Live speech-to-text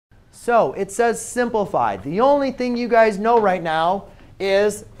So it says simplified. The only thing you guys know right now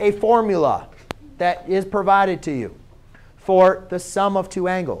is a formula that is provided to you for the sum of two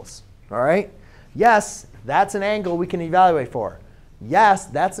angles. All right? Yes, that's an angle we can evaluate for. Yes,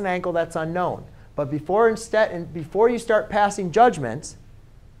 that's an angle that's unknown. But before you start passing judgments,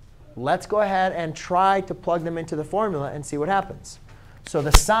 let's go ahead and try to plug them into the formula and see what happens. So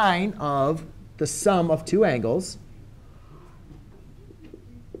the sine of the sum of two angles,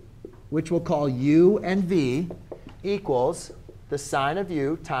 which we'll call u and v, equals the sine of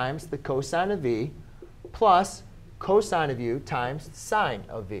u times the cosine of v plus cosine of u times sine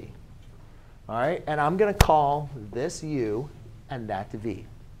of v. All right? And I'm going to call this u and that v.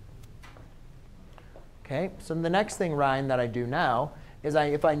 OK? So the next thing, Ryan, that I do now is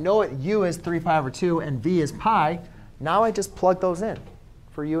if I know it u is 3 pi over 2 and v is pi, now I just plug those in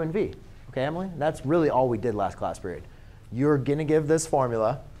for u and v. OK, Emily? And that's really all we did last class period. You're going to give this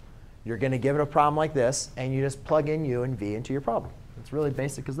formula. You're going to give it a problem like this. And you just plug in u and v into your problem. It's really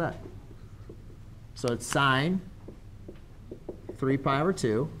basic as that. So it's sine 3 pi over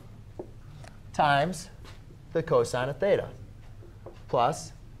 2 times the cosine of theta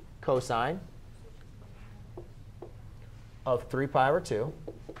plus cosine of 3 pi over 2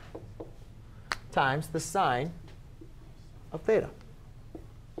 times the sine of theta.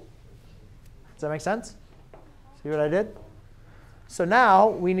 Does that make sense? See what I did? So now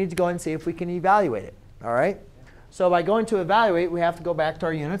we need to go and see if we can evaluate it. All right? So by going to evaluate, we have to go back to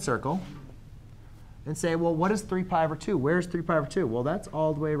our unit circle and say, well, what is 3 pi over 2? Where's 3 pi over 2? Well, that's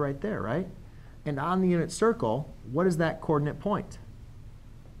all the way right there, right? And on the unit circle, what is that coordinate point?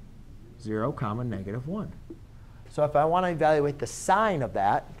 0, negative 1. So if I want to evaluate the sine of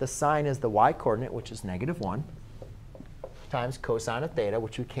that, the sine is the y coordinate, which is negative 1, times cosine of theta,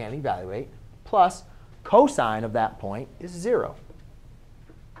 which we can't evaluate, plus cosine of that point is 0.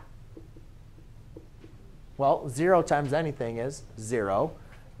 Well, 0 times anything is 0.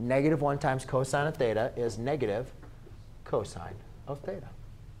 Negative 1 times cosine of theta is negative cosine of theta.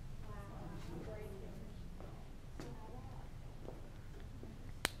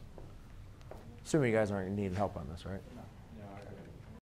 Assuming you guys aren't needing help on this, right?